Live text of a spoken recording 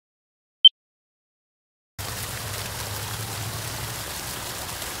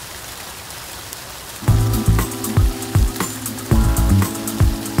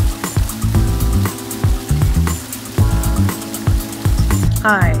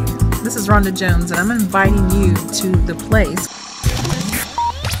Hi, this is Rhonda Jones, and I'm inviting you to the place.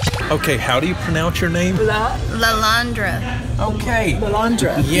 Okay, how do you pronounce your name? Lilandra. Okay.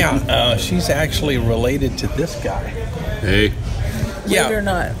 Lilandra. Yeah, she's actually related to this guy. Hey. Believe it or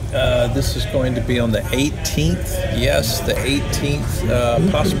not. This is going to be on the 18th. Yes, the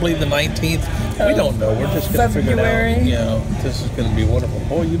 18th, possibly the 19th. We don't know. We're just going to figure it out. Yeah, this is going to be wonderful.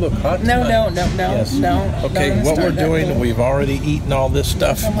 Boy, you look hot tonight. No. Okay, what we're doing, we've already eaten all this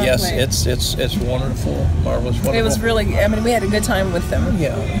stuff. Yes, it's wonderful, marvelous, wonderful. It was really, I mean, we had a good time with them.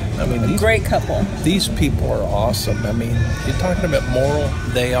 Yeah, I mean, a great couple. These people are awesome. I mean, you're talking about moral,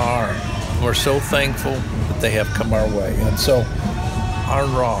 they are. We're so thankful that they have come our way. And so,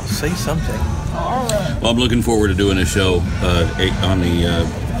 AronRa, say something. All right. Well, I'm looking forward to doing a show on the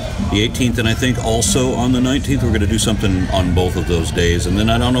 18th, and I think also on the 19th. We're going to do something on both of those days, and then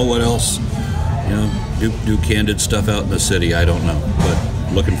I don't know what else. You know, do candid stuff out in the city. I don't know, but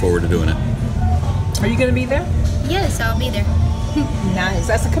looking forward to doing it. Are you going to be there? Yes, I'll be there. Nice.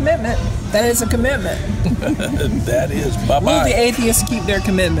 That's a commitment. That is a commitment. That is. Bye-bye. Will the atheists keep their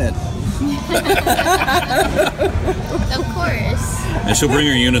commitment? Of course. And she'll bring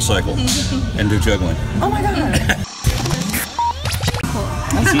her unicycle and do juggling. Oh my God.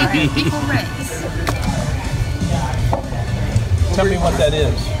 That's right. Equal rights. Tell me what that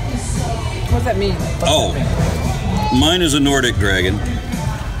is. What does that mean? Mine is a Nordic dragon.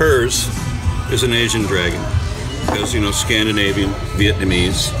 Hers is an Asian dragon. Because, you know, Scandinavian,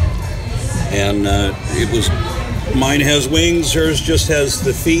 Vietnamese. And mine has wings, hers just has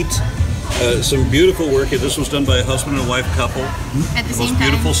the feet. Some beautiful work here. This was done by a husband and wife couple. At the same time. Most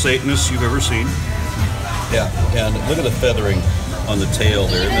beautiful Satanists you've ever seen. Yeah, and look at the feathering on the tail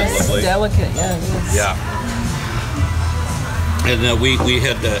there. Isn't that lovely? It's delicate, yeah, it is. Yeah. And we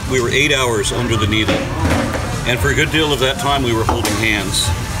were 8 hours under the needle, and for a good deal of that time we were holding hands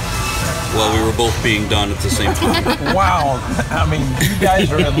while we were both being done at the same time. Wow, I mean, you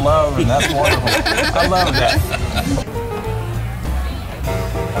guys are in love, and that's wonderful. I love that.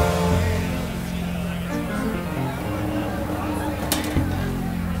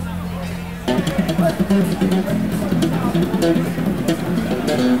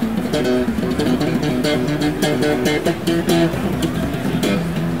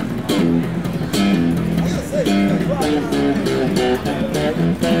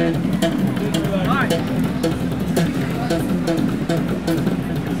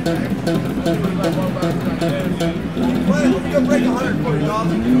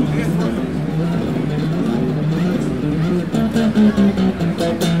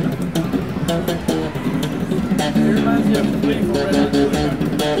 It reminds me of